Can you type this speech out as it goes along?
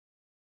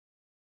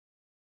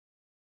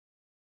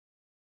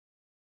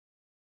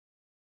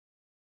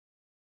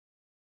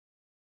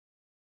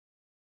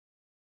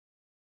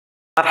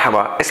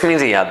مرحبا، اسمي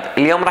زياد.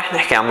 اليوم رح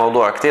نحكي عن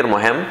موضوع كتير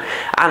مهم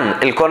عن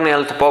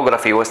الكورنيال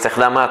توبوغرافي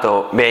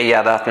واستخداماته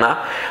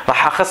بعياداتنا.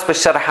 رح أخص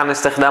بالشرح عن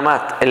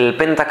استخدامات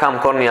البنتاكام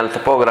كورنيال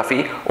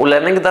توبوغرافي،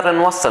 ولنقدر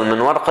نوصل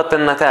من ورقة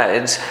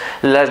النتائج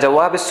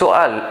لجواب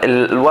السؤال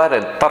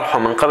الوارد طرحه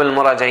من قبل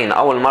المراجعين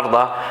أو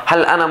المرضى: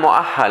 هل أنا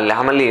مؤهل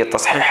لعملية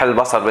تصحيح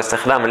البصر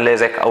باستخدام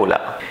الليزك أو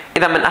لا؟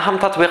 إذا من أهم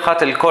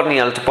تطبيقات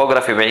الكورنيال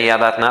توبوغرافي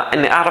بعياداتنا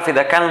إني أعرف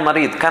إذا كان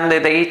المريض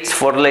candidate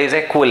for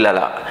LASIK ولا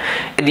لا.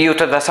 due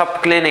to the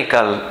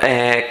subclinical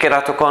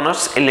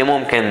keratoconus اللي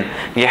ممكن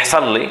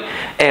يحصل لي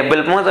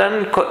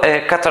بالمودرن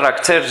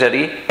cataract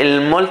surgery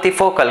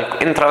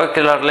المultifocal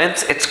intraocular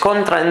lens it's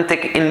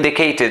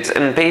contraindicated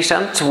in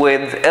patients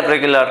with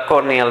irregular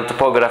corneal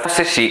topography. نفس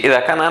الشيء إذا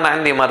كان أنا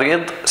عندي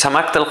مريض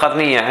سماكة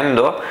القرنية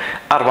عنده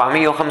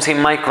 450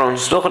 مايكرون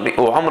دغري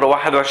وعمره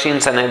 21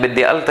 سنة،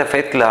 بدي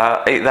التفت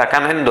إذا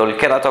كان عنده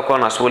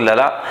الكيراتوكونس ولا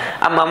لا.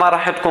 أما ما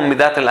راح تكون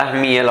بذات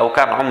الأهمية لو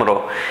كان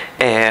عمره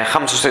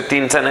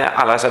 65 سنة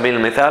على سبيل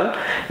المثال.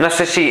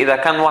 نفس الشيء إذا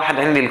كان واحد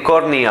عندي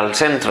الكورنيال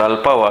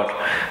سنترال باور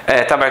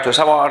تبعته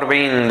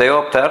 47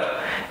 ديوبتر،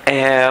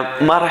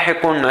 ما راح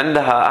يكون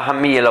عندها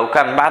أهمية لو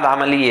كان بعد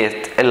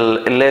عملية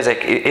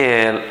الليزك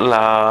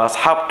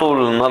لأصحاب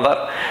طول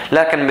النظر،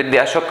 لكن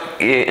بدي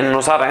أشك إنه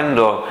صار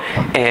عنده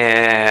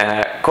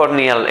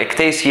كورنيال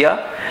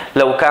اكتيسيا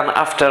لو كان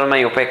after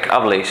myopic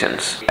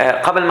ablations.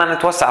 قبل ما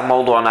نتوسع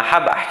بموضوعنا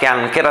حاب أحكي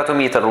عن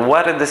الكيراتوميتر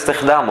وارد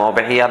استخدامه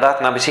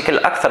بعياداتنا بشكل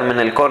أكثر من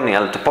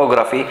الكورنيال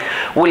توبوغرافي،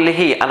 واللي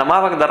هي أنا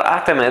ما بقدر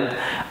أعتمد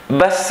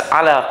بس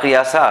على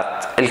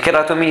قياسات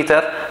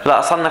الكيراتوميتر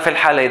لأصنف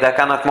الحالة إذا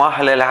كانت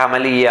مؤهلة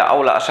لعملية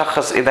أو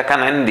لأشخص إذا كان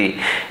عندي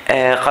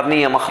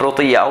قرنية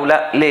مخروطية أو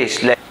لا.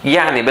 ليش؟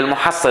 يعني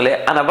بالمحصلة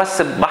أنا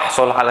بس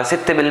بحصل على 6%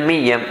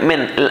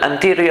 من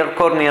الانتيريور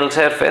كورنيال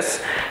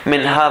سيرفيس من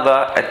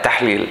هذا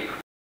التحليل.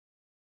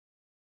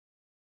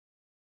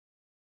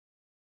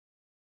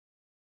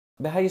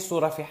 بهي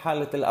الصورة في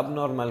حالة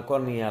الابنورمال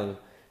كورنيال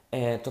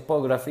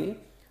توبوغرافي،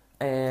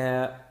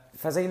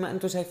 فزي ما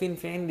انتم شايفين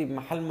في عندي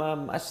بمحل ما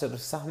مؤشر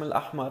السهم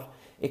الاحمر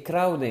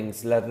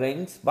كراودينجز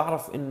للرينجز،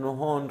 بعرف انه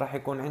هون راح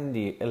يكون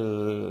عندي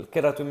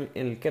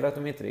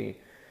الكيراتومتري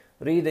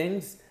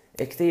ريدينجز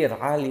كتير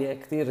عالية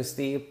كتير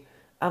ستيب.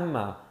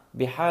 اما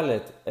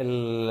بحالة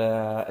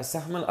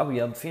السهم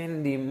الابيض في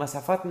عندي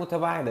مسافات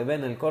متباعدة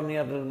بين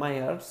الكورنيال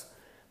مايرز،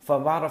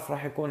 فبعرف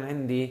راح يكون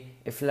عندي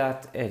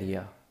فلات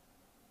اريا.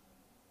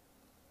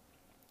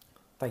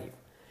 طيب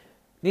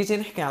نيجي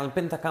نحكي عن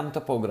البنتاكام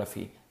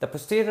توبوغرافي. The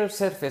posterior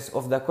surface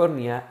of the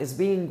cornea is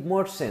being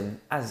more thin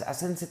as a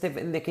sensitive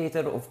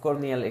indicator of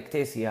corneal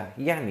ectasia.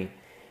 يعني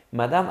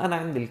ما دام انا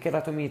عندي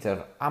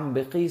الكيراتوميتر عم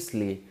بقيس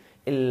لي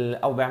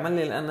او بيعمل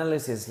لي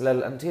الاناليسيس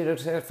للانتيريور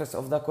سيرفيس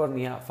اوف ذا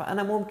كورنيا،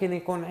 فانا ممكن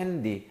يكون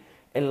عندي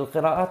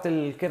القراءات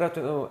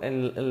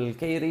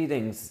الكي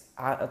ريدنجز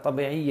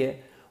طبيعيه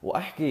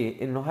واحكي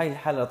انه هاي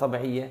الحاله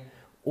طبيعيه،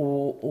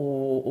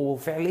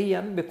 وفعليا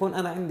بيكون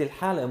انا عندي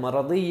الحاله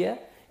مرضيه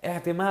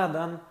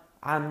اعتمادا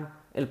عن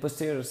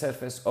البوستيريور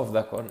سيرفيس اوف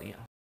ذا كورنيا.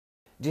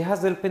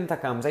 جهاز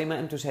البنتاكام زي ما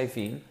انتم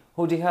شايفين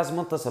هو جهاز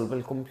متصل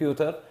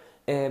بالكمبيوتر،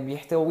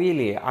 بيحتوي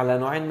لي على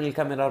نوعين من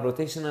الكاميرا: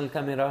 روتيشنال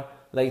كاميرا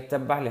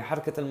ليتبع لي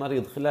حركة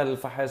المريض خلال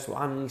الفحص،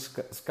 وعن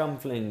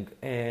سكامفلينج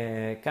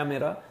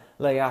كاميرا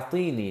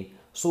ليعطيني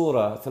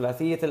صورة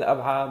ثلاثية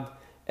الأبعاد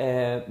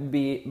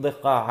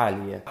بدقة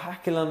عالية.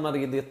 هحكي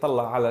للمريض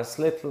يطلع على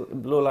سليت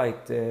بلو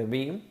لايت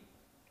بيم،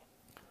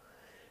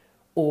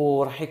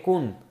 ورح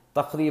يكون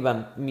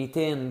تقريبا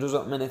 200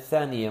 جزء من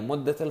الثانية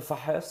مدة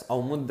الفحص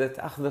أو مدة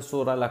أخذ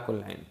الصورة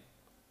لكل عين.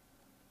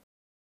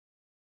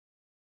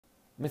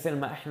 مثل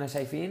ما احنا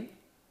شايفين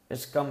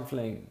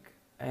سكامفلينج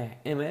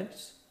ايمج،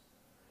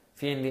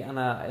 في عندي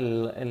انا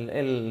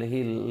اللي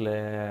هي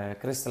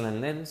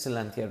الكريستالين لينس،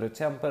 الانتيريور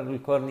تشامبر،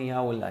 الكورنيا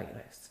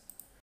والايريس.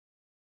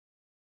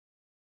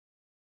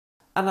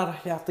 انا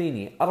رح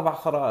يعطيني 4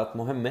 خرائط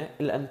مهمة: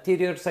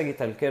 الانتيريور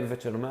ساجيتال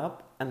كيرفتشر ماب،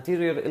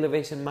 انتيريور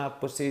اليفيشن ماب،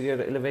 بوستيريور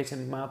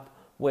اليفيشن ماب،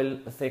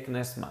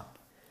 والثيكنس ماب.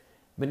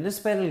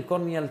 بالنسبة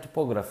للكورنيال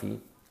توبوغرافي،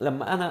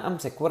 لما انا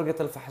امسك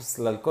ورقة الفحص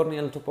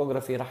للكورنيال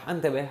توبوغرافي رح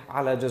انتبه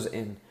على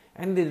جزئين.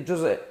 عندي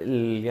الجزء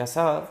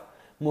اليسار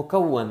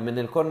مكون من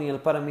الكورنيال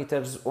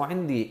بارامترز،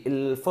 وعندي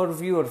الفور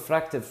فيو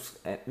ريفراكتيف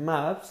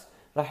مابس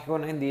راح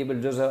يكون عندي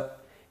بالجزء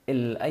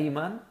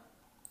الايمن.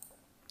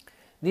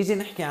 نيجي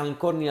نحكي عن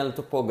الكورنيال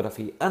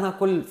توبوغرافي. انا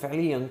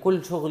فعليا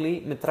كل شغلي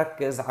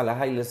متركز على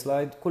هاي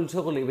السلايد، كل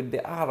شغلي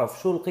بدي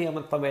اعرف شو القيم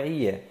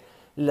الطبيعية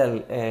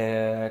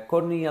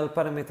للكورنيال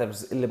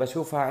بارامترز اللي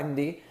بشوفها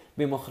عندي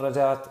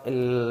بمخرجات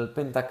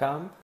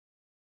البنتاكام.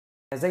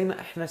 زي ما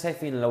احنا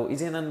شايفين لو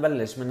اجينا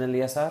نبلش من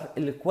اليسار،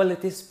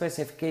 الكواليتي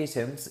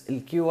سبيسيفيكيشنز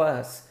الكيو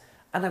اس،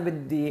 انا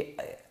بدي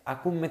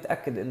اكون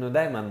متاكد انه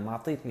دائما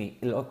معطيتني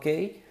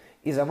الاوكي.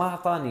 اذا ما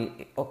اعطاني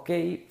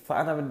اوكي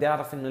فانا بدي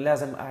اعرف انه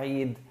لازم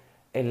اعيد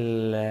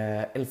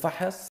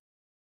الفحص.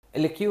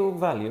 الكيو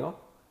فاليو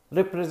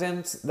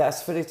represents the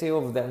aspherity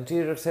of the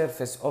anterior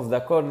surface of the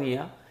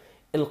cornea.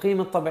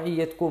 القيمة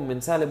الطبيعية تكون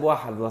من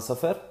 -1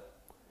 ل0.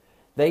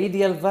 The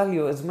ideal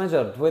value is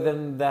measured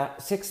within the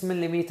 6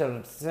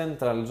 mm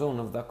central zone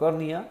of the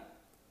cornea.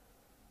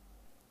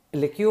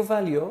 The Q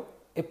value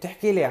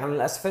بتحكي لي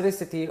عن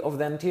asphericity of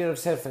the anterior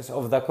surface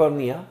of the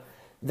cornea.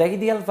 The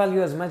ideal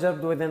value is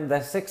measured within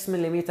the 6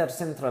 mm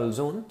central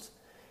zones.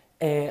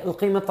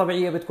 القيمة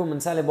الطبيعية بتكون من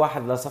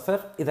 -1 ل0.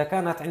 إذا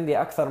كانت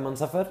عندي أكثر من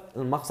 0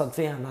 المقصد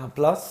فيها أنها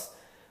بلس،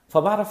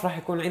 فبعرف راح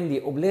يكون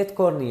عندي أوبليت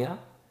كورنيا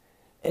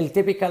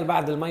التيبيكال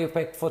بعد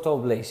المايوبيك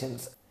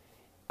فوتوبليشنز.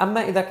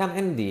 أما إذا كان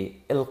عندي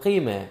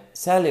القيمة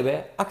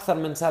سالبة أكثر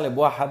من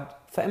 -1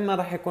 فإما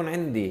راح يكون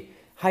عندي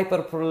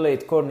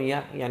هايبربروليت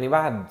كورنيا، يعني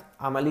بعد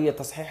عملية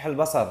تصحيح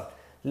البصر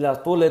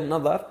لطول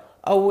النظر،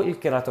 أو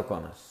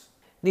الكيراتوكونس.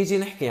 نيجي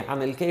نحكي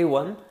عن الكي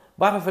 1.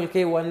 بعرف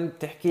الكي 1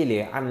 بتحكي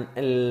لي عن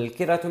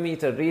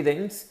الكيراتوميتر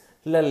ريدينجز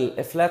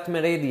للفلات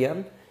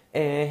ميريديان،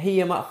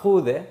 هي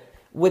مأخوذة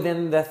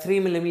within the 3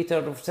 mm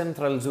of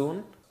central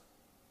zone.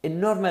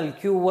 النورمال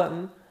كيو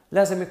 1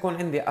 لازم يكون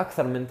عندي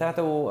أكثر من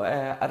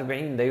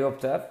 43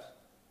 ديوبتر،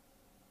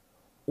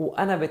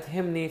 وأنا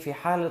بتهمني في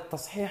حالة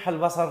تصحيح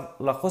البصر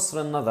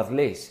لقصر النظر.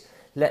 ليش؟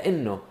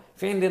 لأنه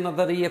في عندي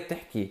نظرية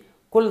بتحكي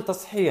كل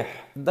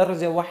تصحيح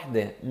درجة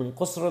واحدة من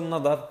قصر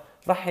النظر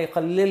راح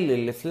يقلل لي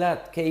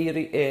الفلات كي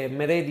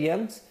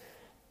ميريديانز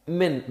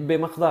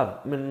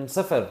بمقدار من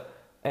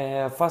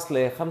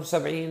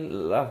 0.75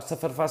 ل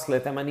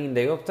 0.80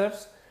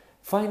 ديوبترز.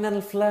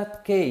 Final flat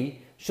K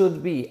should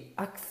be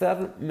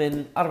أكثر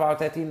من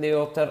 34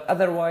 ديوبتر،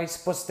 otherwise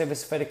positive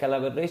spherical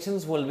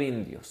aberrations will be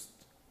induced.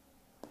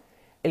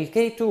 ال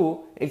K2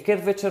 ال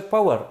curvature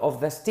power of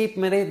the steep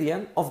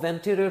meridian of the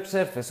anterior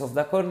surface of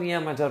the cornea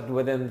measured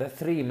within the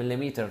 3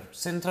 mm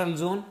central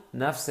zone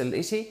نفس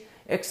الاشي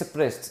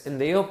expressed in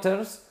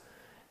diopters.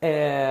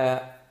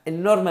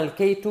 النورمال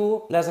K2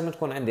 لازم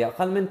تكون عندي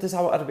أقل من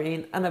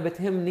 49. أنا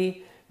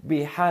بتهمني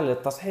بحالة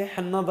تصحيح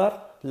النظر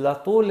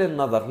لطول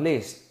النظر.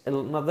 ليش؟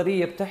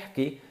 النظرية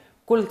بتحكي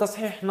كل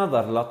تصحيح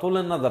نظر لطول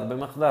النظر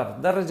بمقدار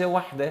درجة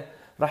واحدة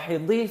راح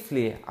يضيف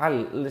لي على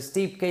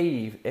الستيب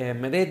كي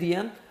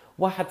ميريديان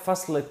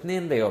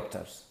 1.2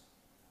 ديوبترز.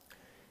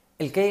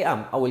 الكي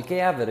ام او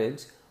الكي افريج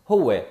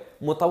هو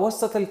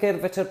متوسط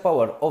الكيرفتشر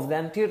باور of the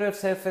anterior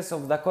surface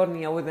of the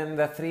cornea within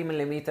the 3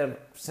 mm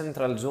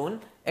central zone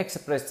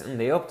expressed in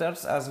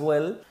diopters as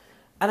well.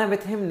 انا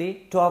بتهمني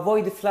to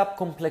avoid flap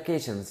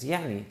complications،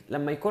 يعني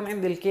لما يكون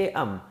عندي الكي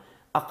ام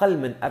اقل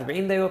من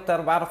 40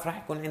 ديوبتر بعرف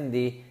راح يكون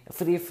عندي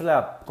free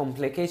flap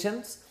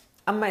complications.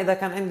 اما اذا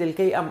كان عندي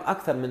الكي ام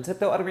اكثر من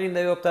 46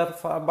 ديوبتر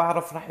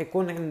فبعرف راح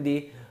يكون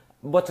عندي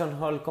button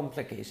hole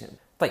complication.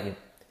 طيب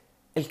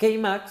الكي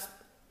ماكس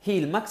هي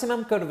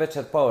الماكسيمم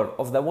كيرفتشر باور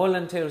اوف ذا وول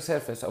انتيريور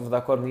سيرفيس اوف ذا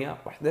كورنيا،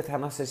 وحدتها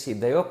نفس الشيء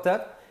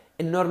ديوبتر.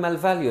 النورمال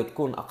فاليو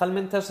تكون اقل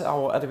من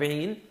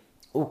 49،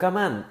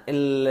 وكمان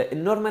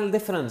النورمال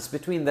ديفرنس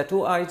بين ذا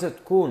تو ايز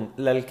تكون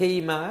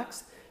للكي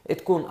ماكس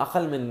تكون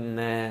اقل من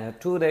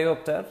 2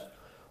 ديوبتر،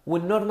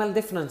 والنورمال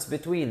ديفرنس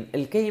بين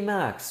الكي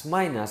ماكس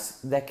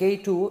ماينس ذا كي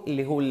 2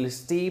 اللي هو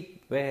الستيب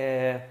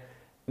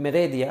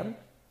ميريديان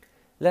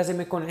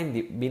لازم يكون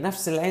عندي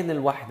بنفس العين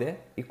الواحدة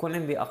يكون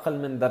عندي أقل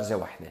من درجة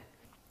واحدة.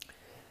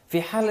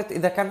 في حالة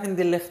إذا كان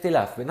عندي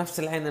الاختلاف بنفس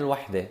العين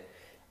الواحدة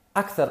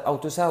أكثر أو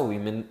تساوي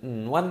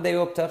من 1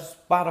 ديوبتر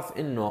بعرف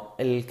إنه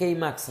الكي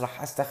ماكس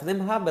راح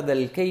أستخدمها بدل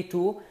الكي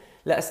 2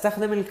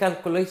 لأستخدم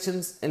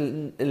الكالكوليشنز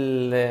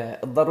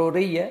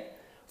الضرورية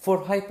for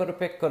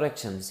hyperopic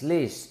corrections.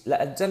 ليش؟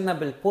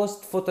 لأتجنب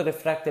البوست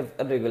فوتوريفراكتيف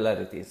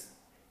irregularities.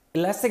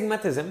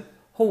 الاستجماتيزم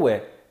هو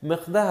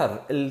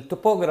مقدار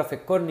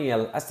التوبوغرافيك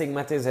كورنيال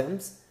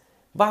استجماتيزمز.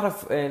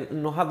 بعرف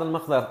انه هذا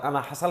المقدار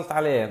انا حصلت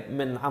عليه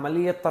من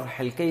عملية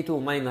طرح الكي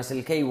 2 ماينس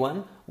الكي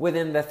 1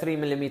 within the 3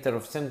 mm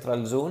of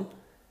central zone.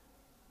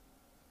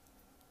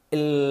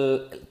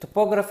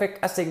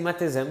 التوبوغرافيك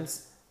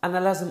استجماتيزمز انا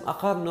لازم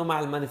اقارنه مع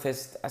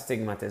المانيفست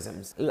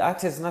استجماتيزمز.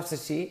 الاكسس نفس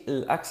الشيء،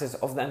 الاكسس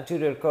of the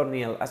anterior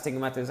corneal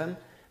astigmatism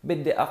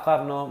بدي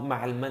اقارنه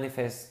مع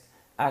المانيفست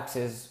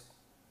اكسس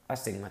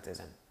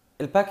استجماتيزم.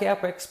 الباكي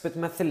ابيكس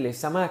بتمثل لي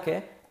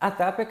سماكه at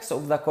the apex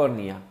of the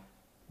cornea.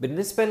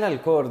 بالنسبه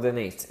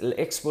للكوردينيت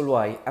الاكس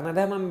والواي انا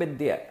دائما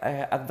بدي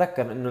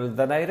اتذكر انه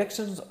the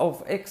directions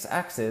of x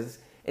axis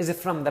is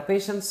from the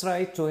patient's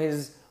right to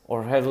his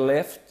or her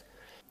left.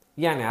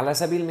 يعني على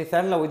سبيل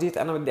المثال لو جيت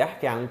انا بدي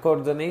احكي عن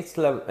كوردينيتس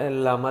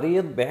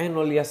لمريض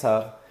بعينه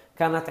اليسار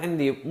كانت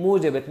عندي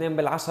موجب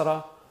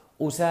 2/10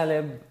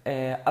 وسالب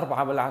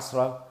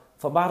 4/10،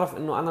 فبعرف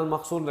انه انا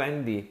المقصود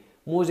عندي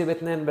موجب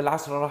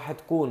 2/10 راح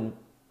تكون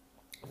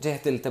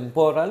جهة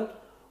التمبورال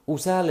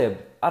وسالب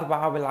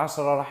 4/10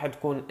 راح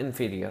تكون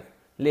inferior.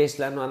 ليش؟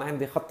 لأنه أنا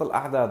عندي خط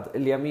الأعداد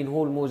اليمين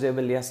هو الموجب،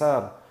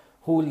 اليسار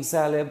هو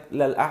السالب،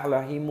 للأعلى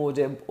هي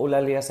موجب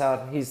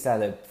ولليسار هي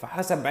سالب،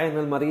 فحسب عين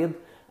المريض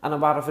أنا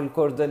بعرف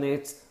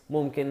الكوردينيت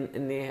ممكن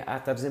إني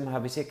أترجمها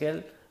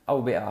بشكل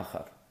أو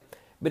بآخر.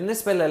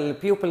 بالنسبة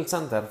للبيوبل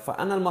سنتر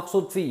فأنا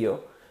المقصود فيه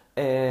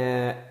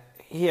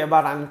هي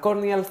عبارة عن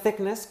corneal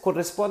thickness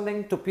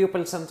corresponding to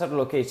pupil center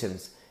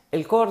locations.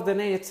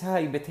 الكوردينيتس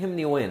هاي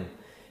بتهمني وين؟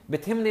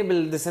 بتهمني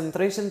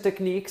بالديسنتريشن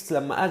تكنيكس.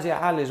 لما اجي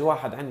اعالج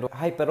واحد عنده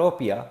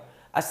هايبروبيا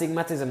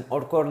astigmatism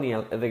or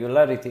corneal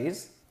irregularities.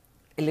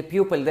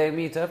 البيوبل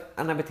دايمتر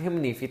انا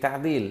بتهمني في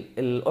تعديل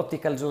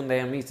الاوبتيكال زون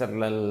دايمتر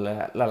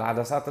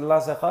للعدسات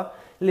اللاصقه.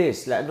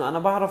 ليش؟ لانه انا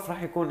بعرف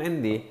راح يكون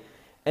عندي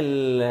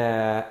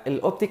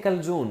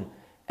الاوبتيكال زون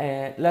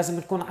لازم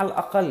تكون على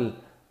الاقل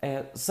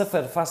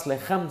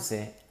 0.5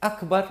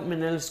 اكبر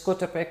من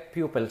السكوتوبيك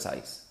بيوبل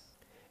سايز.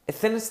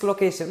 الثينست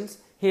لوكيشنز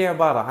هي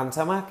عباره عن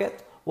سماكه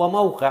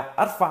وموقع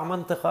ارفع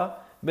منطقه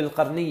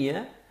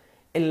بالقرنيه.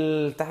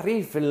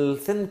 التعريف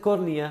الثين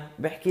كورنيا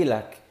بحكي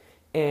لك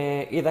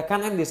إذا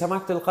كان عندي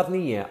سماكة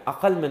القرنية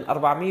أقل من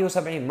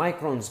 470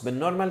 مايكرونز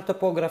بالنورمال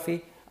توبوغرافي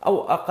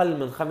أو أقل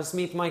من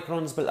 500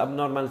 مايكرونز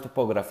بالأبنورمال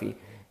توبوغرافي.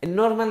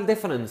 النورمال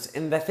difference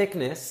in the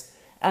thickness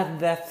at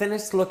the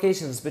thinnest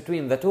locations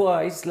between the two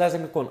eyes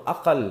لازم يكون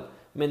أقل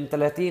من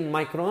 30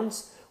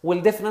 مايكرونز،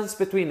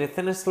 والديفرنس between the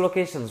thinnest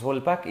locations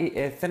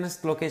والباكي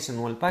thinnest location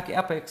والباكي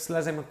apex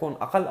لازم يكون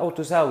أقل أو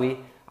تساوي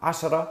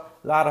 10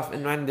 لأعرف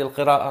إنه عندي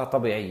القراءة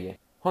طبيعية.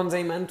 هون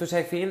زي ما أنتم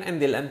شايفين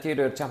عندي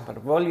الانتيريور chamber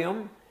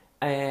volume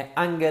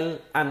angle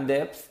and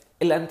depth.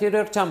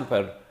 الانتيريور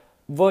chamber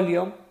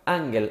volume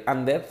angle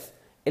and depth.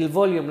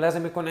 الفوليوم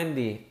لازم يكون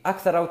عندي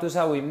أكثر أو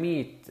تساوي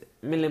 100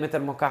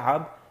 ملم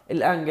مكعب،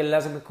 الانجل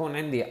لازم يكون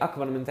عندي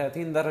أكبر من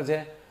 30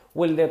 درجة،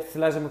 والدبث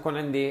لازم يكون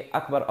عندي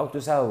أكبر أو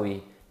تساوي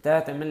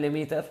 3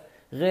 ملم.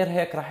 غير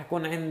هيك راح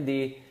يكون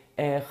عندي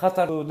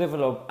خطر to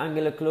develop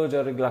angle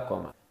closure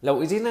glaucoma.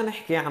 لو اجينا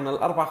نحكي عن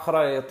الأربع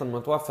خرائط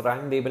المتوفرة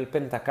عندي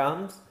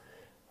بالبنتاكامز،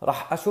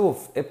 راح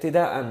أشوف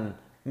ابتداء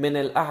من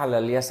الأعلى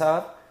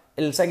اليسار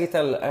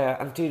الساجيتال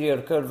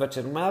anterior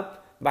curvature map،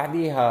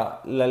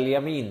 بعديها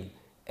لليمين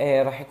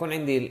راح يكون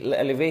عندي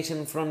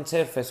الاليفيشن front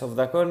surface of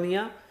the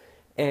cornea،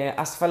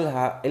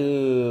 أسفلها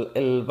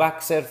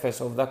الباك surface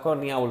of the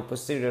cornea أو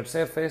posterior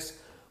surface،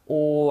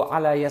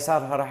 وعلى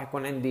يسارها راح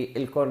يكون عندي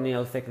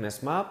الكورنيال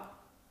thickness map.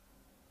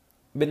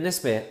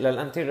 بالنسبة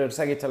للانتيريور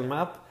ساجيتال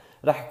ماب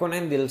راح يكون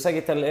عندي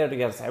الساجيتال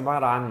ارياز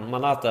عبارة عن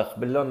مناطق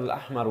باللون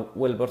الأحمر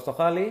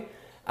والبرتقالي،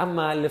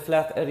 أما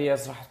الفلات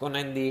ارياز راح تكون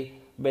عندي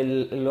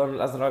باللون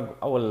الأزرق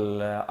أو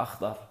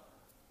الأخضر.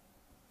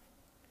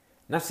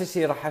 نفس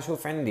الشيء راح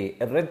أشوف عندي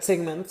الريد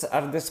segments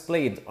are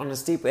displayed on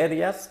steep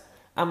areas،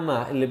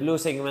 أما البلو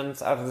segments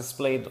are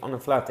displayed on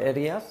flat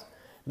areas.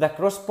 The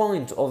cross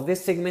point of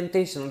this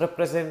segmentation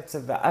represents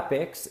the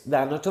apex, the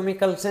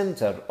anatomical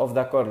center of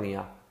the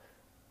cornea.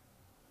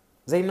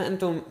 زي ما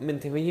انتم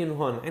منتبهين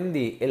هون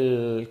عندي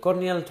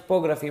الكورنيال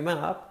توبوغرافي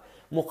ماب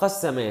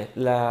مقسمة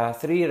ل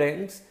 3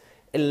 رينجز.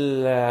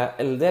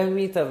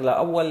 الدايمتر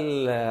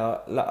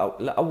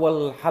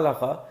لأول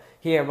حلقة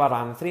هي عبارة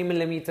عن 3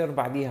 ملم،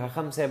 بعديها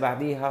 5،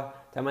 بعديها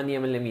 8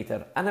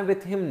 ملم. أنا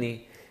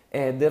بتهمني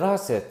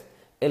دراسة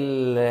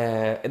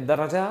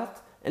الدرجات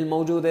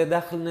الموجودة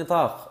داخل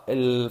نطاق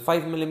ال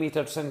 5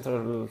 ملم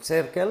سنترال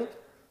سيركل،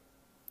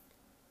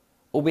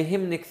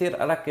 وبيهمني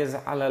كثير اركز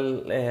على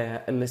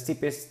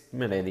الستيبست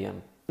ميريديان.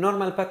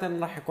 نورمال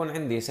باترن راح يكون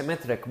عندي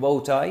سيمتريك بو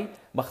تاي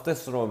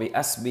بختصره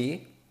باس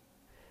بي.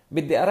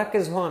 بدي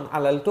اركز هون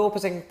على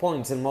التوبسنج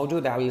بوينتس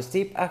الموجوده على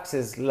الستيب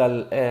اكسس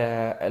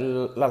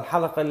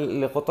للحلقه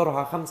اللي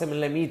قطرها 5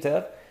 ملم.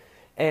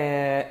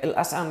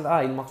 الاس اند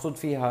اي المقصود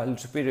فيها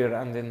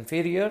السوبيريور اند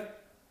انفيريور.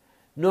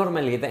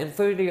 نورمالي ذا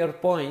انفيريور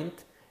بوينت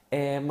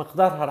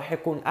مقدارها راح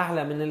يكون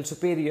اعلى من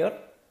السوبيريور،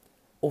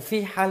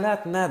 وفي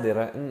حالات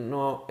نادرة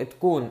انه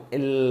تكون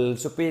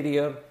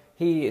السوبيريور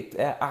هي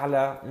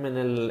اعلى من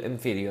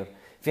الانفيريور.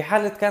 في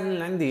حالة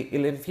كان عندي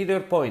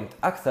الانفيريور بوينت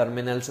اكثر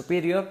من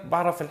السوبيريور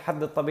بعرف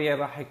الحد الطبيعي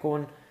راح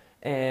يكون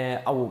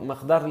او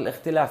مقدار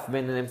الاختلاف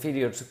بين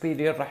الانفيريور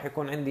والسوبيريور راح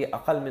يكون عندي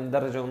اقل من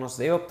 1.5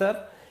 ديوبتر.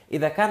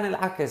 اذا كان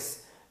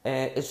العكس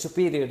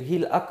السوبيريور هي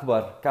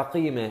الاكبر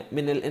كقيمة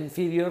من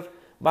الانفيريور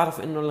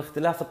بعرف انه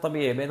الاختلاف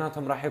الطبيعي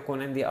بيناتهم راح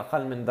يكون عندي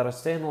اقل من 2.5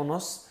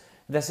 درجة.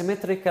 The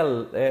symmetrical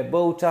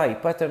bow tie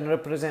pattern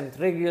represent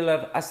regular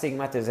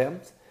astigmatism.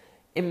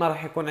 إما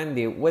راح يكون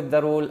عندي with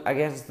the rule,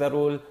 against the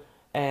rule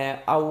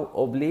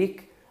أو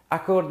oblique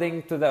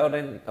according to the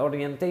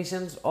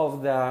orientations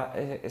of the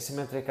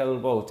symmetrical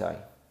bow tie.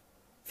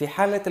 في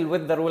حالة ال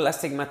with the rule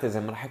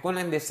astigmatism راح يكون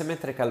عندي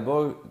symmetrical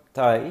bow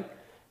tie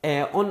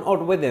on or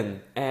within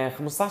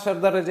 15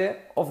 درجة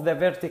of the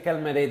vertical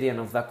meridian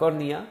of the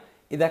cornea.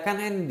 إذا كان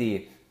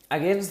عندي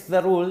against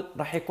the rule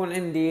راح يكون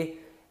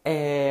عندي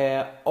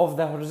of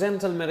the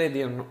horizontal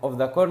meridian of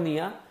the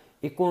cornea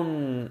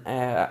يكون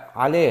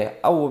عليه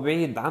أو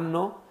بعيد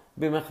عنه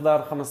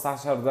بمقدار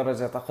 15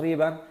 درجة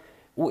تقريبا،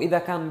 وإذا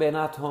كان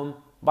بيناتهم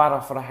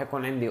بعرف راح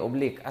يكون عندي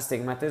oblique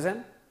astigmatism.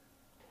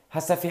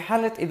 هسا في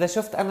حالة إذا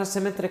شفت أنا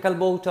symmetrical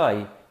bow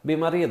tie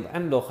بمريض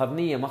عنده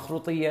قرنية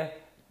مخروطية،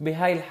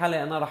 بهاي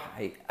الحالة أنا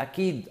راح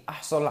أكيد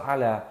أحصل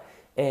على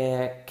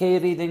كي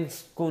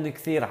ريدينجز تكون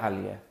كثير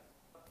عالية.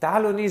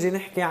 تعالوا نيجي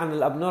نحكي عن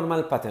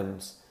الابنورمال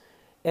باترنز.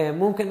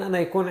 ممكن انا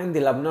يكون عندي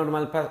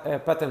الابنورمال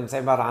باترنز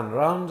عباره عن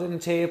راوند ان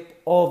شيب،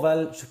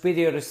 اوفال،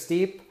 سوبيريور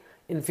ستيب،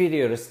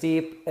 inferior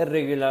steep،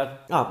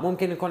 irregular.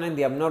 ممكن يكون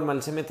عندي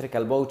abnormal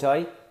symmetrical bow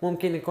tie،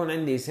 ممكن يكون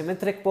عندي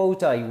symmetric bow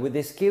tie with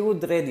a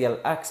skewed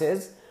radial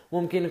axis،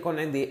 ممكن يكون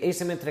عندي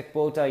asymmetric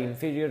bow tie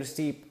inferior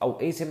steep أو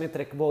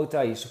asymmetric bow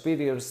tie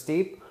superior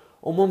steep،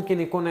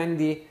 وممكن يكون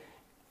عندي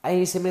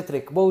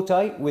asymmetric bow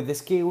tie with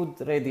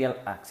skewed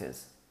radial axis.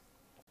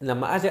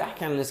 لما اجي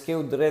احكي عن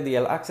الskewed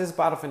radial axis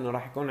بعرف انه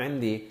راح يكون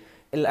عندي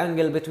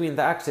الانجل between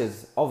the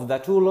axes of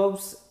the two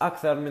lobes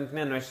اكثر من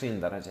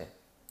 22 درجة.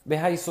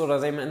 بهاي الصورة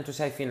زي ما انتم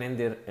شايفين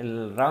عندي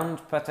الراوند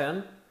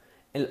باترن،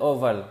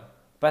 الاوفال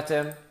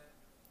باترن،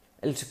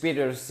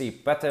 السوبيريور ستيب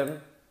باترن،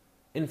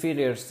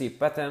 inferior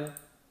steep pattern،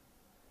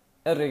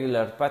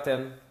 irregular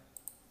pattern،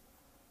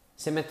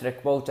 symmetric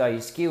bow tie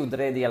skewed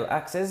radial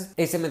axis،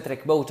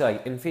 asymmetric bow tie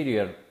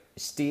inferior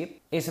steep،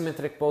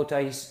 asymmetric bow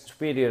tie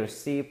superior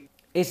steep،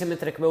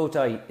 asymmetric bow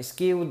tie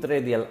skewed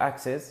radial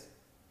axis.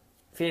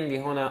 في عندي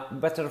هنا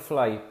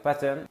butterfly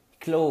pattern،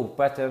 claw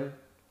pattern،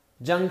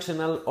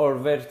 junctional or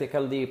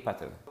vertical D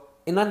pattern.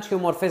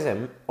 enantiomorphism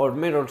or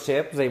mirror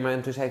shape زي ما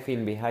انتم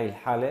شايفين بهاي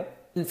الحالة.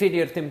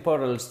 inferior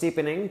temporal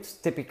steepening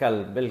typical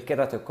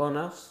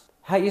بالكيراتوكونس.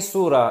 هاي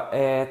الصورة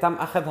تم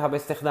أخذها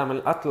باستخدام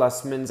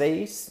الأطلس من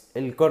زيس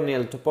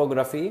الكورنيال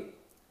توبوغرافي.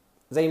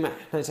 زي ما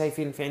احنا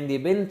شايفين في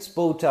عندي bent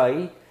bow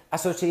tie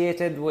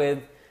associated with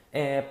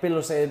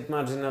pellucid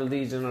marginal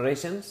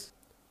degenerations.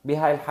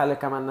 بهاي الحالة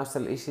كمان نفس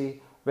الاشي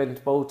bent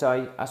bow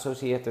tie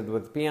associated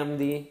with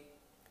PMD.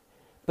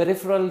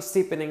 peripheral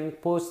steepening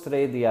post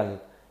radial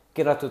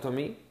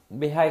keratotomy.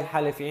 بهاي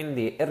الحالة في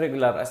عندي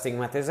irregular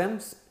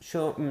astigmatisms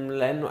شو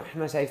لأنه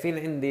احنا شايفين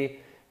عندي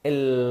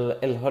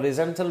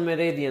horizontal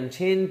meridian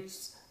change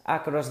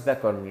across the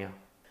cornea.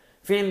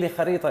 في عندي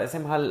خريطة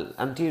اسمها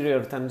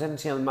anterior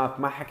tangential map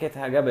ما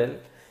حكيتها قبل،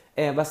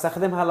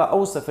 بستخدمها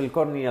لأوصف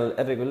الكورنيال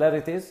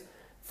irregularities،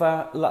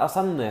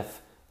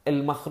 فلأصنف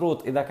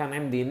المخروط إذا كان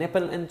عندي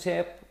nipple in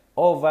shape،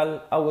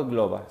 oval أو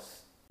globus.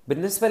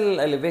 بالنسبة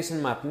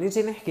للelevation map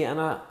نيجي نحكي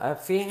أنا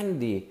في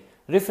عندي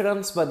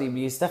reference body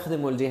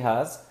بيستخدمه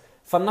الجهاز.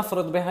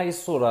 فلنفرض بهاي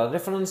الصورة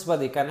reference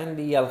body كان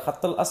عندي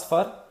الخط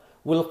الأصفر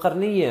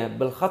والقرنية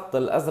بالخط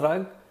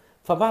الأزرق،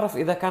 فبعرف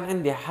إذا كان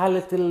عندي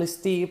حالة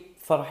الستيب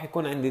فراح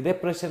يكون عندي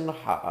depression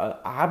راح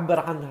أعبر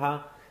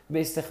عنها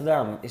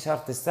باستخدام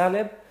إشارة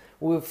السالب،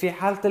 وفي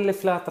حالة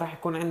الفلات راح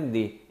يكون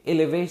عندي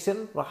elevation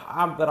راح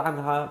أعبر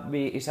عنها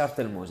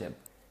بإشارة الموجب.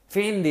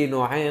 في عندي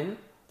نوعين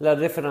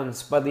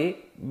للريفرنس بادي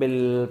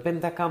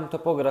بالبنتاكام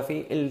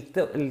توبوغرافي،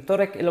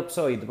 التوريك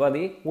إليبسويد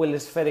بادي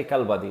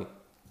والسفيريكال بادي.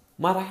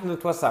 ما راح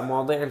نتوسع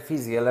مواضيع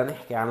الفيزياء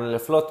لنحكي عن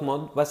الفلوت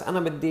مود، بس انا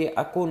بدي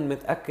اكون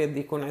متاكد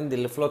يكون عندي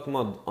الفلوت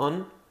مود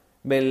اون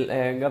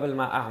قبل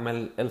ما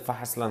اعمل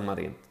الفحص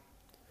للمريض.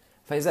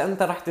 فاذا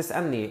انت راح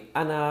تسالني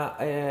انا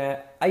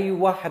اي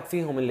واحد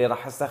فيهم اللي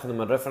راح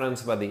استخدم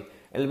الريفرنس بادي،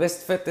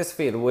 البيست فيت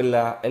سفير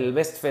ولا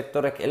البيست فيت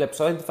توريك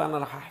إليبسويد، فانا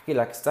راح احكي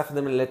لك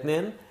استخدم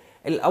الاثنين.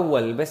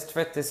 الاول البيست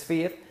فيت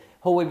سفير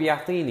هو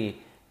بيعطيني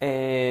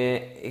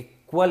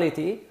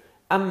كواليتي،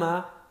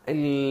 اما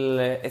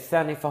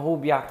الثاني فهو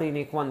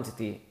بيعطيني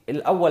كوانتيتي.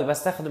 الاول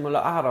بستخدمه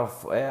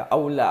لاعرف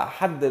او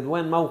لاحدد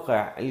وين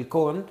موقع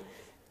الكون،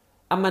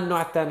 اما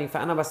النوع الثاني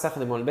فانا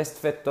بستخدمه البيست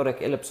فيت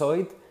توريك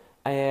إليبسويد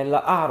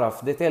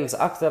لاعرف ديتيلز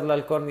اكثر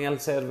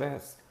للكورنيال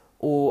سيرفيس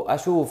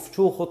واشوف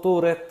شو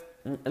خطورة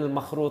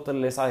المخروط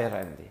اللي صاير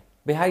عندي.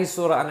 بهاي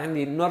الصورة انا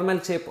عندي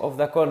normal shape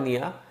of the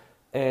cornea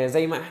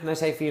زي ما احنا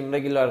شايفين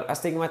regular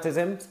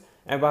astigmatisms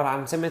عبارة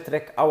عن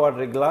symmetric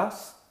hourglass.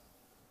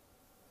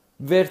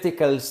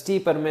 vertical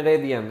steeper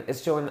meridian is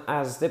shown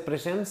as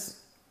depressions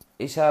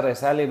إشارة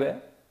سالبة.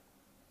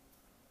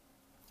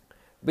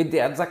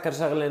 بدي أتذكر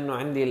شغلة إنه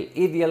عندي ال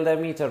ideal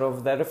diameter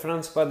of the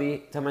reference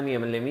body 8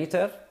 ملم.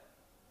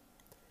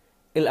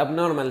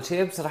 الابنورمال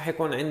shapes راح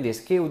يكون عندي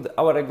skewed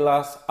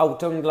hourglass أو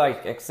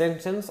tongue-like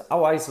extensions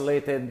أو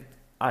isolated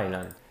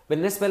island.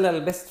 بالنسبة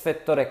للبيست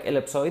فيت توريك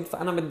إليبسويد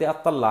فأنا بدي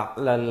أطلع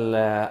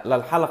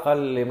للحلقة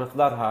اللي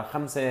مقدارها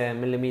 5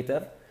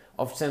 ملم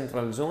of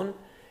central zone.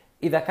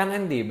 إذا كان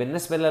عندي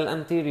بالنسبة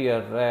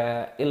للانتيريور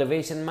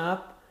elevation map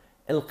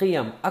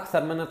القيم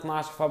أكثر من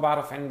 12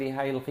 فبعرف عندي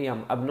هاي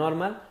القيم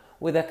abnormal،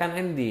 وإذا كان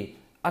عندي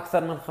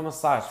أكثر من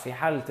 15 في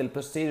حالة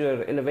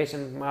البوستيريور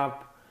elevation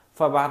map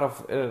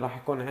فبعرف راح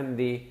يكون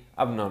عندي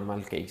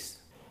abnormal case.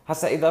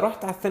 هسا إذا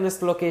رحت على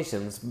thinnest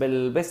locations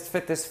بالبيست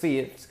فيت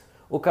سفيرز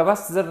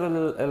وكبست زر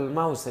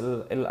الماوس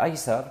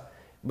الأيسر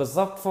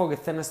بالضبط فوق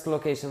thinnest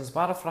locations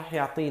بعرف راح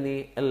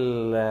يعطيني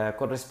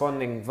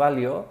corresponding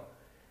value.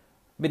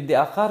 بدي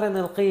أقارن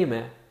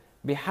القيمة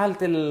بحالة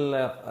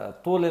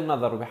طول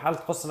النظر وبحالة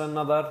قصر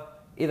النظر.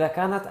 إذا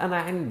كانت أنا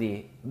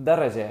عندي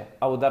درجة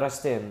أو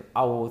درجتين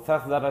أو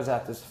 3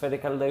 درجات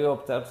spherical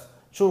diopters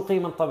شو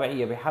القيمة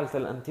الطبيعية بحالة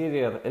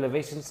الانتيريور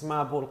elevation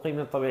map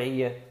والقيمة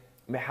الطبيعية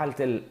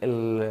بحالة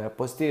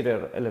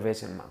posterior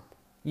elevation map.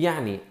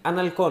 يعني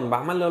أنا الكون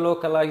بعمل له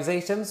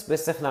localizations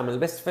باستخدام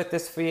البيست فيت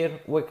سفير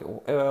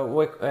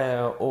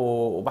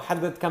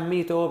وبحدد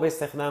كميته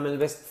باستخدام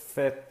البيست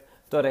فيت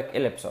توريك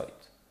إليبسويد.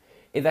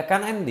 إذا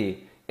كان عندي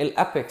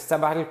الأبيكس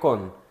تبع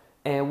الكون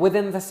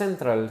within the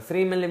central 3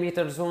 ملم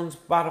zones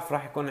بعرف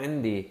راح يكون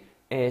عندي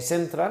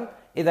central.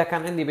 إذا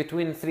كان عندي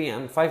between 3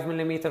 and 5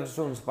 ملم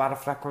zones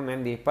بعرف راح يكون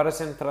عندي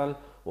paracentral،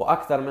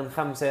 واكثر من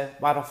 5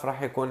 بعرف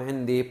راح يكون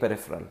عندي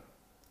peripheral.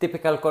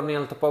 typical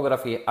corneal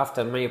topography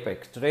after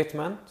myopic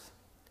treatment.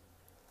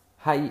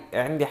 هاي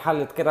عندي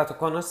حالة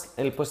كيراتوكونس.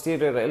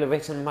 البوستيريور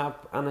elevation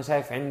map انا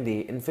شايف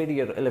عندي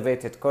inferior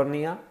elevated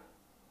cornea،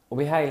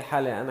 وبهاي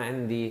الحالة انا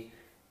عندي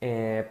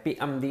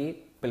PMD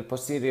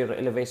بالposterior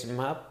elevation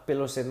map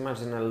pellucid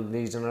marginal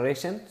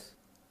degeneration.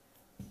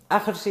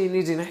 اخر شيء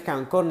نيجي نحكي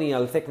عن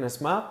corneal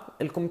thickness map.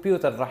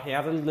 الكمبيوتر راح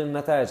يعرض لي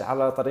النتائج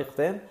على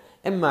طريقتين،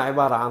 اما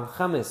عبارة عن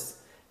 5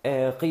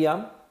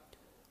 قيم،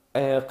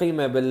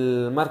 قيمة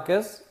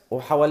بالمركز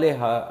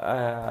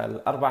وحواليها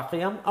الاربع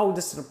قيم، او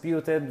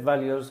distributed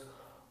values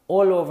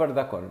all over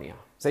the cornea.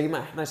 زي ما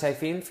احنا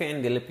شايفين في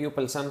عندي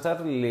البيوبل سنتر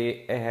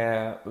اللي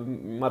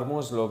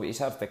مرموز له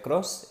بإشارة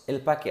كروس،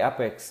 الباكي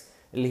ابيكس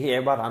اللي هي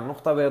عبارة عن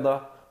نقطة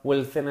بيضاء،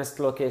 والثينست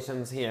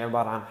لوكيشنز هي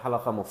عبارة عن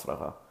حلقة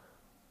مفرغة.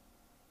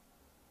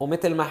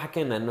 ومثل ما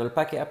حكينا انه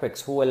الباكي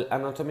ابيكس هو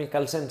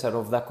الاناتوميكال سنتر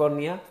اوف ذا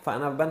كورنيا،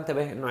 فانا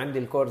بنتبه انه عندي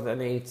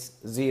الكوردينيتس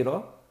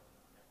 0،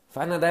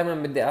 فانا دائما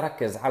بدي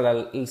اركز على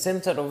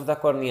السنتر اوف ذا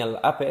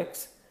كورنيال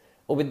ابيكس،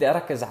 وبدي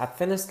اركز على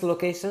الثينست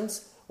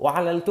لوكيشنز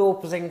وعلى التو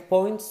اوبزنج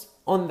بوينتس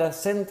on the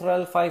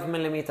central 5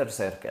 mm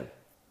circle.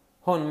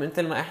 هون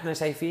مثل ما احنا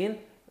شايفين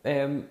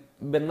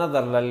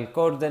بالنظر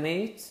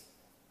للكوردينيت،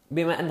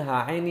 بما انها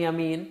عين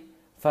يمين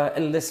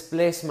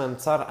فالديسبليسمنت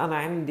صار انا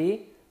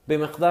عندي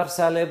بمقدار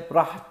سالب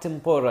راح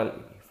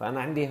temporally،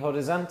 فانا عندي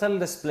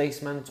horizontal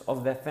displacement of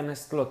the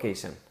thinnest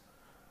location.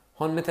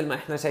 هون مثل ما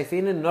احنا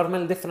شايفين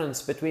النورمال difference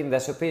between the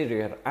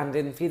superior and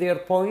inferior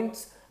points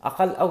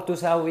اقل او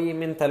تساوي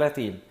من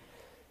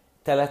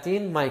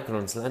 30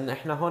 مايكرونز، لان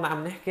احنا هون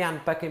عم نحكي عن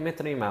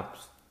باكيمتري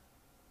مابس.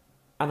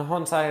 انا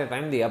هون صاير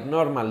عندي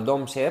abnormal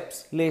dome shapes.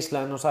 ليش؟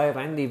 لانه صاير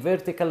عندي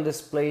vertical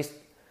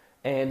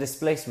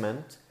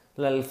displacement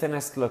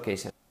للثينست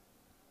location.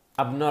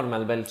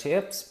 abnormal bell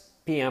shapes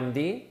PMD،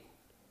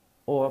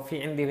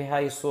 وفي عندي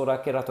بهاي الصورة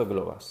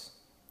كيراتوجلوباس.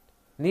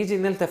 نيجي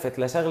نلتفت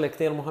لشغلة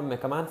كتير مهمة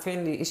كمان، في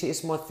عندي اشي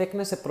اسمه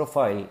thickness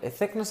profile.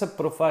 الثيكنس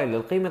بروفايل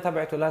القيمة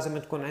تبعته لازم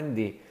تكون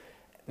عندي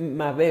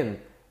ما بين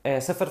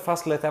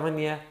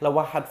 0.8 ل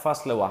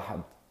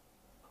 1.1.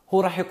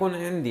 هو راح يكون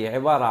عندي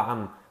عبارة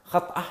عن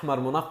خط احمر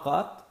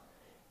منقط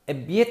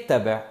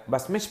بيتبع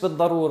بس مش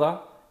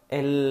بالضرورة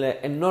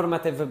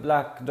النورماتيف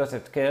بلاك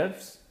دوتد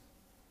كيرفز.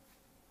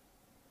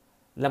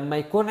 لما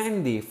يكون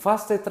عندي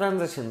fast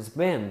transitions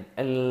بين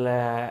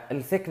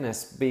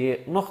الثيكنس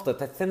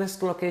بنقطة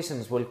الثينست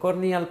لوكيشنز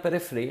والكورنيال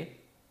بريفري،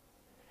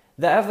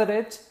 the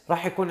average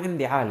راح يكون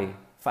عندي عالي.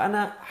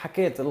 فأنا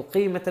حكيت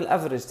القيمة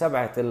الافريج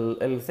تبعت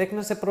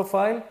الثيكنس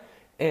بروفايل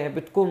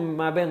بتكون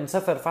ما بين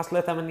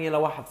 0.8 ل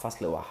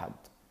 1.1.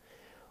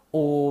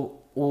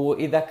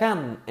 وإذا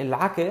كان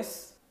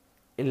العكس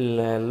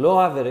اللو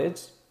افريج،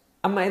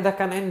 أما إذا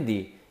كان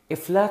عندي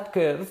فلات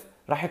كيرف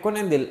راح يكون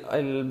عندي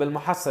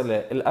بالمحصلة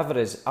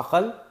الافريج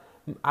اقل.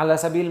 على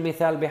سبيل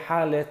المثال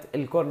بحالة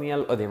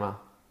الكورنيال اوديما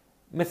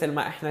مثل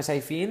ما احنا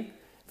شايفين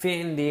في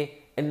عندي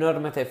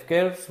النورماتيف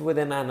كيرفز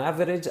within an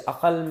average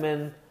اقل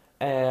من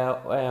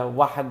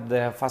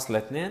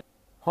 1.2.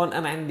 هون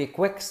انا عندي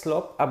كويك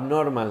سلوب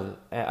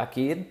abnormal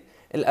اكيد،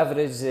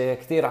 الافريج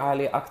كتير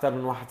عالي اكتر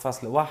من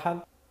 1.1.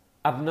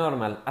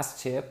 abnormal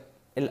S shape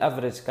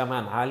الافريج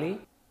كمان عالي.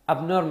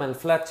 abnormal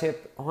flat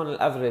shape هون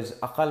الافريج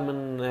اقل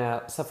من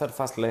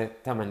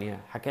 0.8.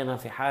 حكينا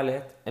في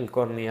حالة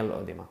الكورنيال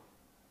اوديما.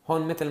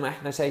 هون مثل ما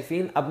احنا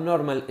شايفين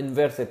abnormal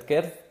inverted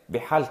curve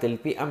بحالة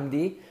البي ام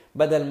دي،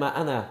 بدل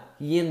ما انا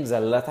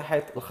ينزل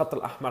لتحت الخط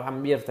الاحمر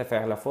عم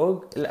بيرتفع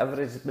لفوق،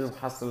 الافريج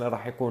بالمحصلة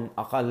راح يكون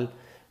اقل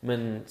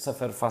من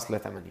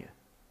 0.8.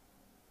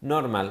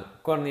 normal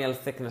corneal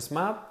thickness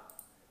map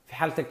في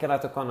حالة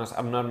الكيراتوكونس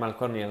abnormal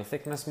corneal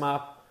thickness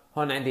map.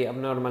 هون عندي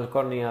abnormal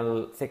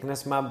corneal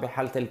thickness map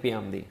بحالة البي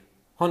ام دي.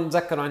 هون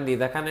تذكروا عندي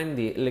اذا كان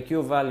عندي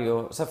الكيو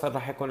فاليو 0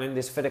 راح يكون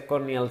عندي spheric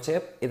corneal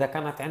shape، اذا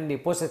كانت عندي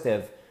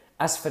positive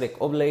aspheric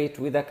oblate،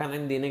 واذا كان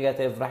عندي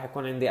negative راح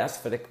يكون عندي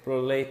aspheric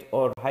prolate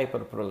or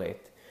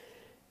hyperprolate.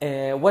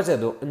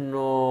 وجدوا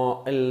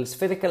انه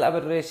السفيريكال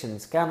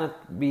aberrations كانت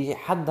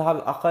بحدها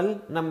الاقل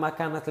لما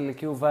كانت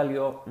الكيو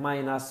فاليو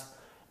ماينس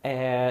 0.27.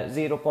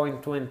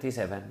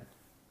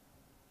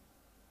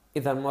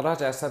 إذا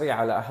المراجعة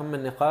سريعة لأهم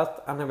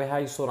النقاط، أنا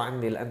بهاي الصورة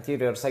عندي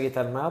الانتيريور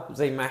ساجيتال ماب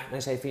زي ما احنا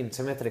شايفين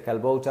سيمتريكال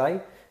بوتاي،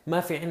 ما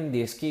في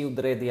عندي سكيود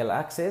راديال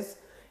اكسس.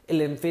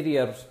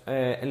 الانفيريور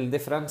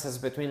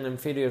الديفرنسز بين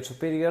انفيريور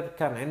سوبيريور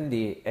كان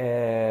عندي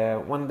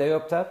 1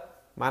 ديوبتر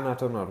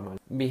معناته نورمال.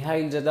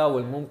 بهاي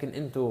الجداول ممكن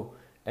انتو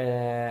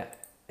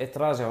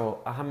تراجعوا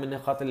أهم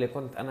النقاط اللي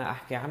كنت أنا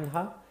أحكي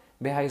عنها.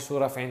 بهاي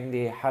الصورة في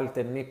عندي حالة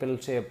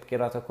النيبل شيب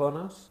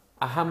كيراتوكونس.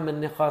 اهم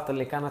النقاط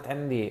اللي كانت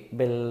عندي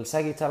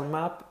بالساجيتال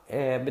ماب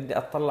بدي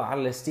اطلع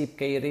على الستيب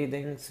كي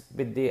ريدنجز،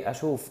 بدي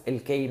اشوف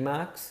الكي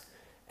ماكس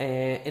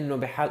انه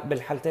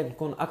بالحالتين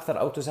تكون اكثر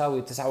او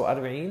تساوي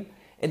 49.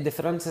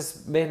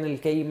 الديفرنسز بين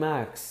الكي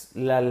ماكس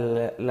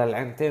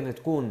للعينتين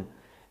تكون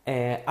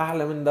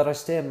اعلى من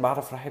درجتين،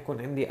 بعرف راح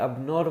يكون عندي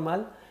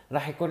ابنورمال.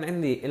 راح يكون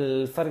عندي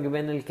الفرق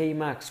بين الكي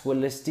ماكس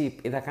والستيب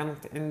اذا كانت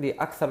عندي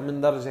اكثر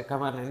من درجة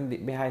كمان عندي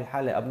بهاي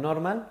الحالة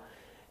ابنورمال.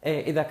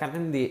 اذا كان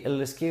عندي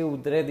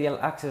السكيود راديال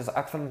اكسس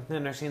اكثر من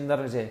 22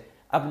 درجه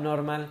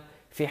abnormal.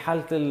 في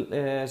حالة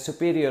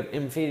السوبيريور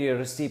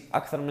انفيريور ستيب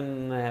اكثر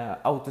من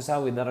او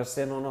تساوي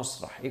درجتين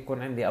ونص راح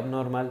يكون عندي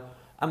abnormal.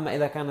 اما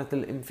اذا كانت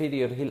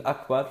الانفيريور هي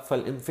الاكبر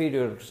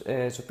فالانفيريور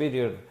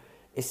سوبيريور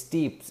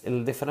ستيبس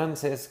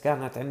الديفرنسز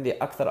كانت عندي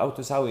اكثر او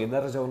تساوي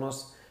درجه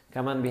ونص،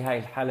 كمان بهاي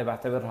الحاله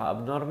بعتبرها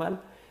abnormal.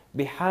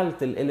 بحاله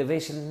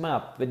الاليفيشن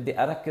ماب بدي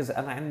اركز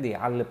انا عندي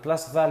على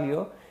البلس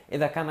فاليو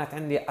اذا كانت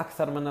عندي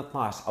اكثر من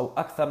 12 او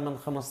اكثر من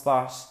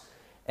 15.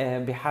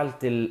 بحالة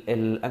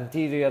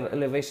الانتيريور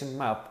elevation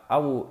ماب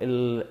او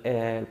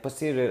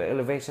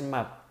البوستيريور elevation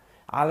ماب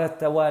على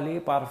التوالي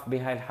بعرف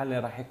بهاي الحالة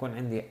راح يكون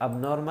عندي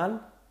abnormal.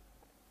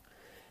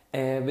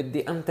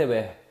 بدي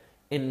انتبه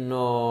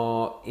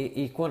انه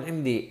يكون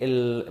عندي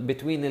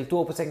between ال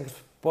 2 opposing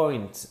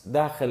points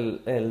داخل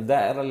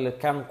الدائرة اللي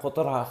كان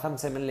قطرها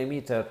 5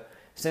 ملم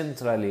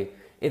centrally.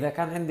 اذا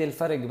كان عندي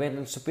الفرق بين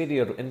ال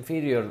superior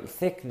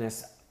inferior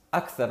thickness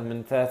اكثر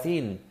من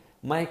 30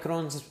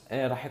 مايكرونز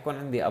راح يكون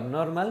عندي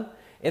abnormal.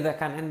 اذا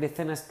كان عندي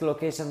thinnest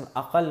location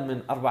اقل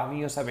من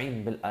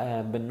 470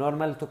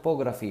 بالنورمال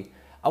توبوغرافي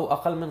او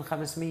اقل من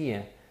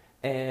 500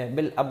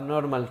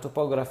 بالابنورمال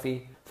توبوغرافي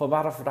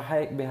فبعرف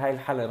بهاي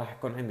الحاله راح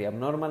يكون عندي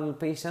abnormal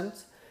patient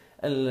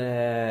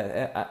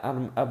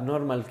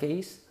abnormal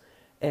case.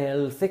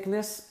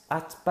 الثيكنس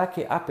at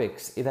باكي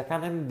apex اذا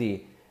كان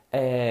عندي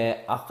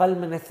اقل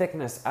من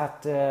الثيكنس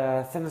at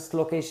thinnest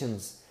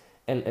locations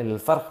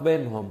الفرق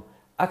بينهم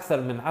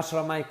اكثر من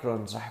 10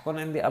 مايكرونز راح يكون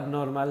عندي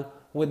abnormal.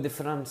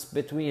 والديفرنس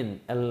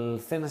between the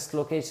thinnest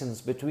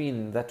locations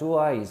between the two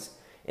eyes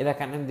اذا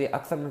كان عندي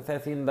اكثر من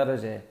 30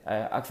 درجه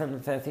اكثر من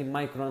 30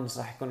 مايكرونز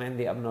راح يكون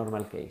عندي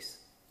abnormal case.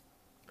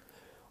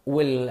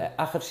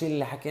 والاخر شيء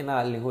اللي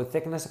حكيناه اللي هو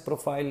thickness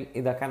profile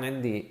اذا كان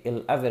عندي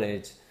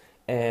الافريج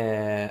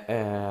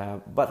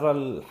برا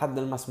الحد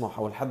المسموح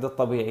او الحد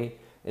الطبيعي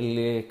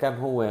اللي كان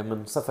هو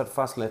من 0.8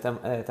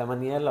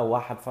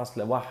 ل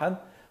 1.1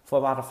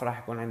 فبعرف راح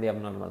يكون عندي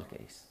abnormal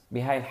case.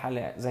 بهاي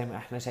الحالة زي ما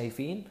احنا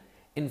شايفين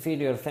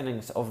inferior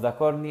thinnings of the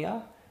cornea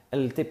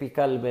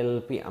التيبيكال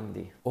بالبي ام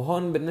دي.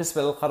 وهون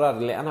بالنسبة للقرار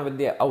اللي انا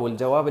بدي او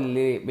الجواب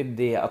اللي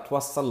بدي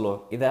اتوصل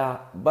له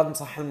اذا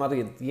بنصح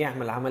المريض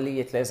يعمل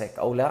عملية ليزك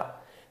او لا،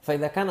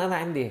 فاذا كان انا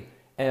عندي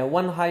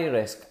 1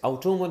 high risk او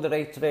 2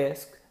 moderate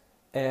risk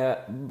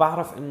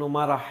بعرف انه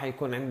ما راح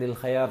يكون عندي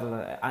الخيار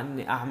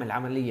اني اعمل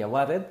عملية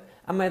وارد.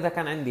 اما اذا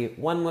كان عندي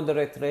 1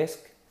 moderate risk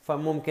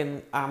فممكن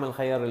اعمل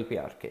خيار البي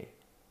ار كي.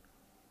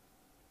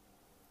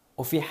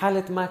 وفي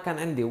حالة ما كان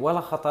عندي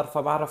ولا خطر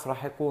فبعرف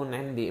راح يكون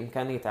عندي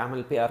امكانية اعمل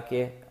البي ار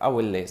كي او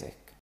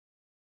الليزك.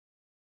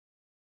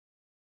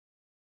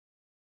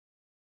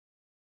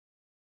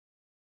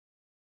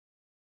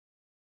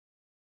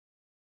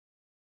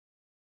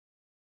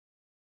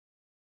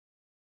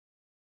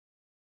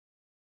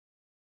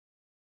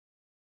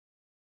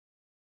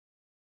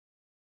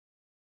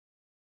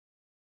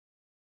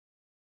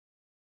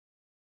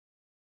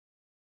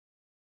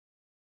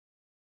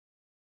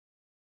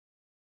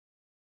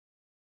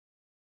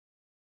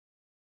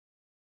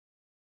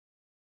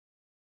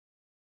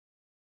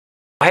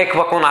 وهيك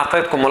بكون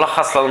أعطيتكم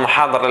ملخص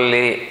للمحاضرة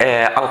اللي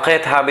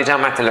ألقيتها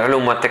بجامعة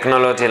العلوم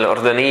والتكنولوجيا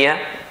الأردنية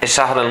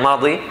الشهر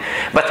الماضي.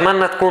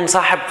 بتمنى تكون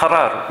صاحب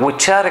قرار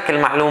وتشارك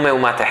المعلومة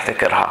وما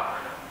تحتكرها،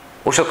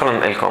 وشكرا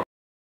لكم.